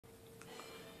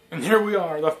And here we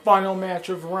are, the final match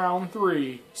of round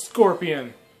 3.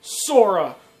 Scorpion,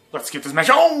 Sora. Let's get this match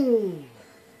on!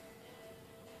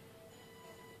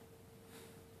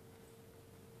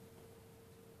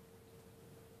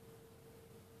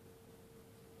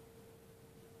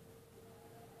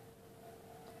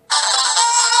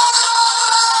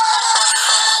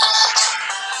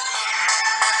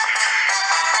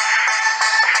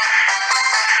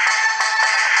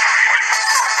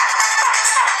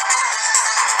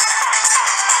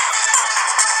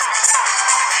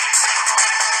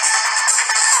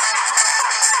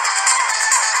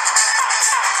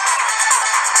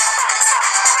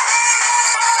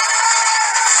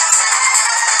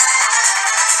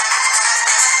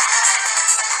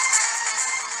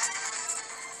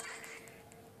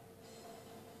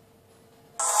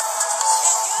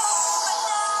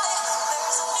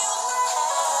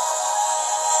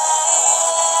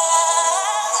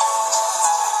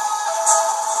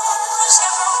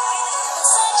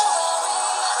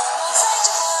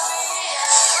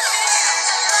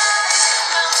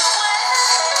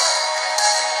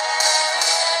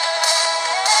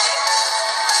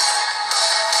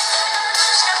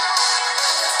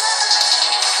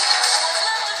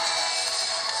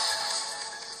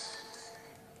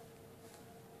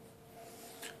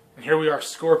 And here we are,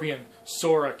 Scorpion,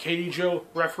 Sora, Katie Joe,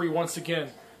 referee once again.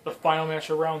 The final match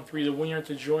of round 3. The winner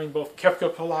to join both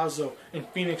Kefka Palazzo and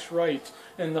Phoenix Wright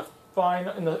in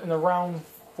the round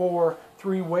 4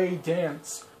 three-way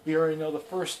dance. We already know the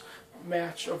first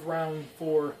match of round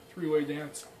 4 three-way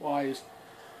dance wise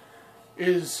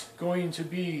is going to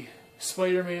be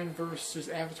Spider-Man versus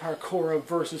Avatar Korra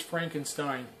versus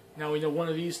Frankenstein. Now we know one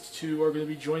of these two are going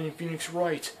to be joining Phoenix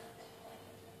Wright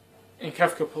and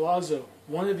Kefka Palazzo.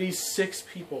 One of these 6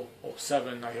 people, well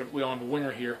 7, we don't have a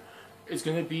winner here, is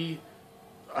going to be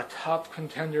a top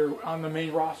contender on the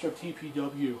main roster of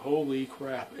TPW. Holy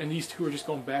crap! And these two are just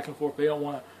going back and forth. They don't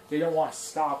want to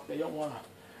stop. They don't want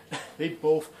to. They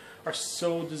both are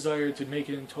so desired to make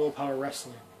it in Total Power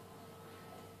Wrestling.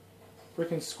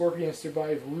 Frickin' Scorpion has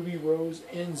survived Ruby Rose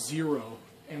and Zero,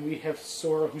 and we have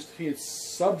Sora, who's defeated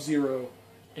Sub-Zero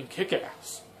and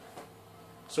Kick-Ass.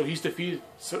 So he's defeated.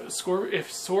 If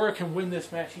Sora can win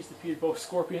this match, he's defeated both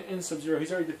Scorpion and Sub-Zero.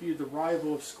 He's already defeated the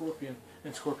rival of Scorpion,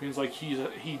 and Scorpion's like he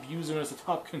views him as a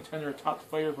top contender, a top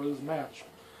fighter for this match.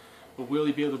 But will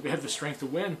he be able to have the strength to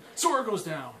win? Sora goes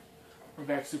down. From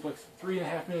back suplex,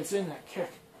 3.5 minutes in, that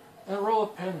kick and a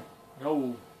roll-up pin.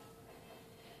 No.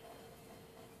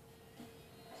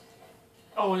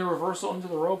 Oh, and a reversal into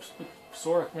the ropes. But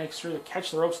Sora makes sure to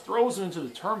catch the ropes, throws him into the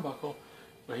turnbuckle.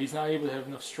 But he's not able to have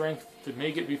enough strength to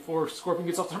make it before Scorpion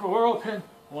gets off the roll-up pin.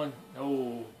 1,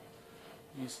 no.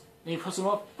 And he puts him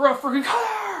up for a freaking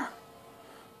collar!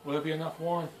 Will it be enough?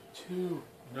 1, 2,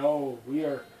 no. We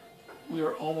are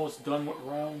almost done with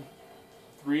round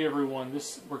 3, everyone.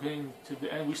 We're getting to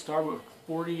the end. We started with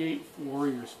 48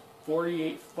 warriors,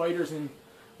 48 fighters, and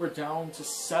we're down to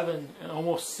 7 and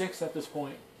almost 6 at this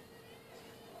point.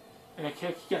 And a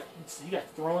kick, he got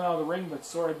thrown out of the ring, but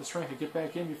Sora had the strength to get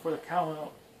back in before the count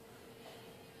out.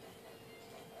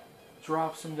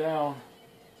 Drops him down.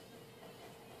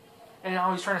 And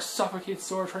now he's trying to suffocate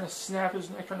Sora, trying to snap his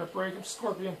neck, trying to break him.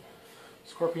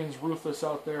 Scorpion's ruthless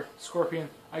out there. Scorpion,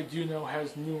 I do know,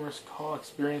 has numerous call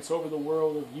experience over the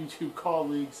world of YouTube call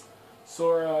leagues.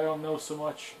 Sora, I don't know so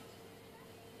much.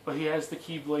 But he has the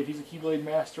Keyblade. He's a Keyblade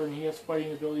master, and he has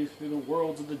fighting abilities through the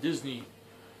worlds of the Disney.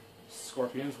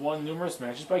 Scorpion's won numerous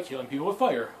matches by killing people with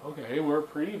fire. Okay, we're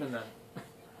pretty even then.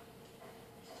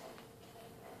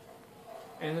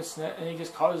 And he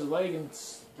just caught his leg and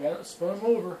spun him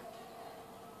over.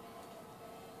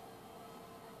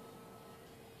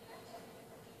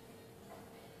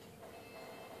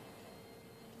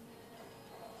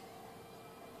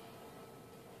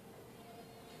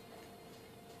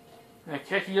 And a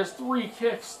kick, he has 3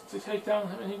 kicks to take down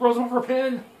him, and he rolls him for a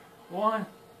pin. 1,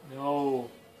 no.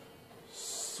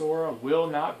 Sora will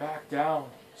not back down.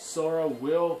 Sora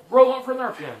will roll up for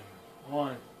another pin.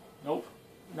 1, nope.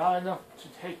 Not enough to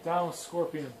take down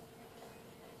Scorpion.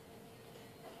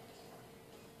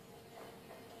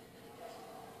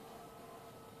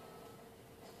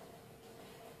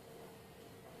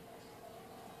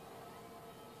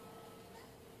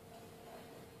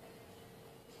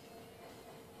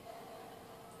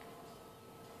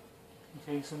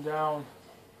 He takes him down.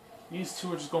 These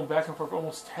two are just going back and forth for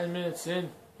almost 10 minutes in.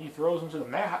 He throws him to the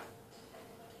mat.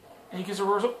 And he gets a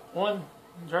reversal. 1.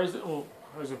 He tries to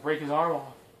break his arm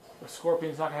off. The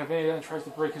Scorpion's not going to have any of that and tries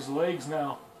to break his legs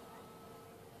now.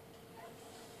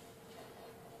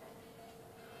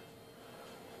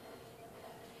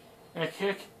 And a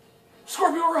kick.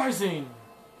 Scorpio rising!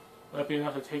 Will that be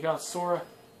enough to take out Sora?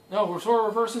 No, Sora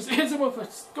reverses, hits him with a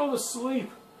go to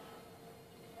sleep.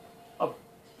 A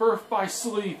birth by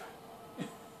sleep.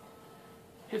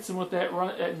 Hits him with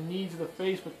that knee to the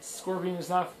face, but Scorpion is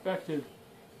not affected.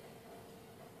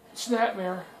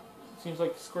 Snapmare. Seems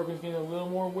like Scorpion's getting a little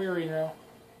more wary now.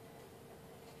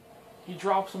 He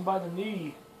drops him by the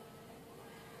knee.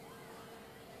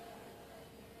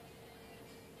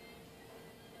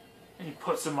 And he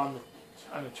puts him on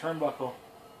the turnbuckle.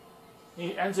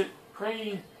 He ends it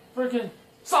praying freaking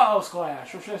Solos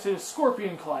Clash, or should I say the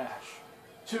Scorpion Clash.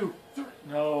 2, 3.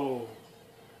 No.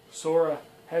 Sora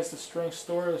has the strength.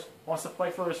 Sora wants to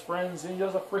fight for his friends, and he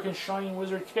does a freaking Shining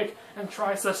Wizard kick and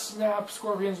tries to snap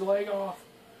Scorpion's leg off.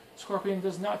 Scorpion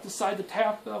does not decide to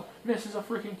tap though. Misses a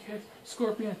freaking kick.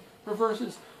 Scorpion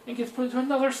reverses and gets put into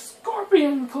another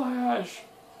Scorpion Clash.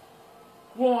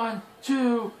 1,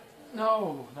 2.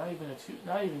 No, not even a 2.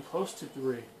 Not even close to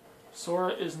 3.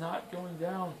 Sora is not going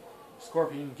down.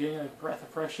 Scorpion getting a breath of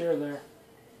fresh air there.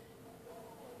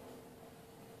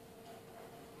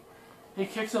 He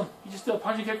kicks him. He just did a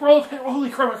punching kick. Roll up. Holy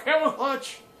crap, a camel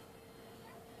clutch!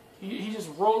 He just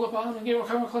rolled up on him and gave him a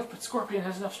camel clutch, but Scorpion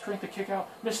has enough strength to kick out.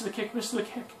 Misses the kick, misses the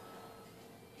kick.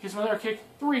 He gets another kick.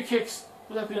 3 kicks.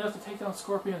 Would that be enough to take down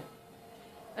Scorpion?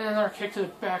 And another kick to the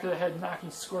back of the head,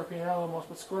 knocking Scorpion out almost,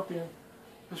 but Scorpion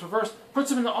is reversed.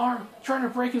 Puts him in the arm, trying to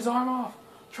break his arm off.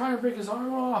 Trying to break his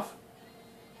arm off.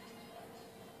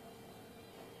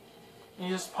 And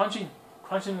he's just punching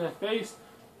in the face.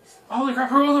 Holy crap,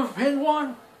 roll the pin.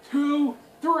 1, 2,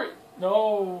 3.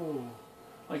 No.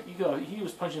 Like, he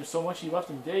was punching him so much he left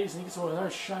him dazed, and he gets him with another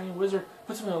Shining Wizard,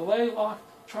 puts him in a leg lock,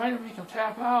 trying to make him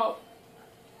tap out.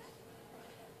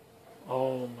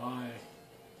 Oh my.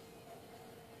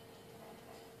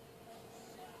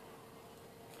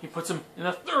 He puts him in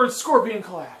a third Scorpion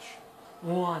Clash.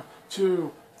 1,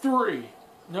 2, 3.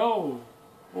 No.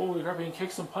 Holy crap, he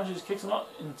kicks him, punches, kicks him up,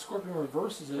 and Scorpion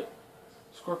reverses it.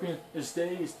 Scorpion is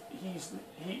dazed.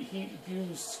 He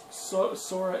views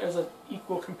Sora as an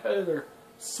equal competitor.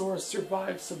 Sora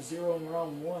survived Sub-Zero in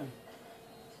round 1.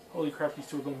 Holy crap, these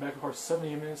two are going back and forth.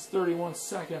 70 minutes, 31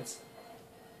 seconds.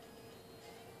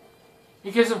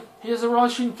 He gives him, he has a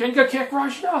Russian Genka kick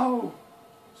rush. No!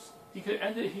 He could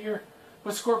end it here,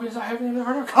 but Scorpion's not having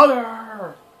another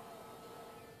color.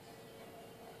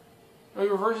 He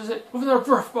reverses it with another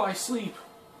birth by sleep.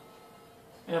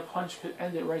 And a punch could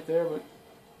end it right there, but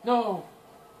no!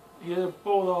 He had a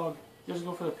bulldog. He doesn't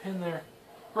go for the pin there.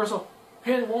 Reversal.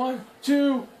 Pin 1,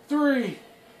 2, 3.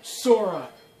 Sora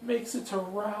makes it to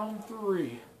round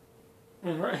 3.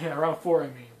 Round 4, I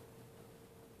mean.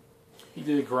 He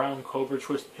did a ground Cobra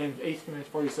twist pin, 18 minutes,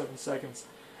 47 seconds.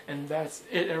 And that's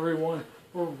it, everyone,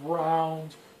 for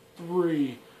round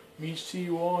 3. Meet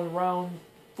you all in round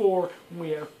 4.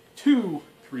 We have 2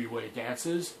 three-way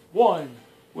dances. One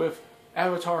with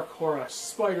Avatar Korra,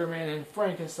 Spider-Man, and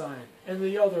Frankenstein. And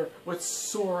the other with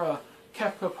Sora,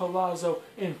 Kefka Palazzo,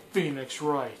 and Phoenix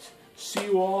Wright. See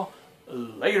you all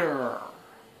later.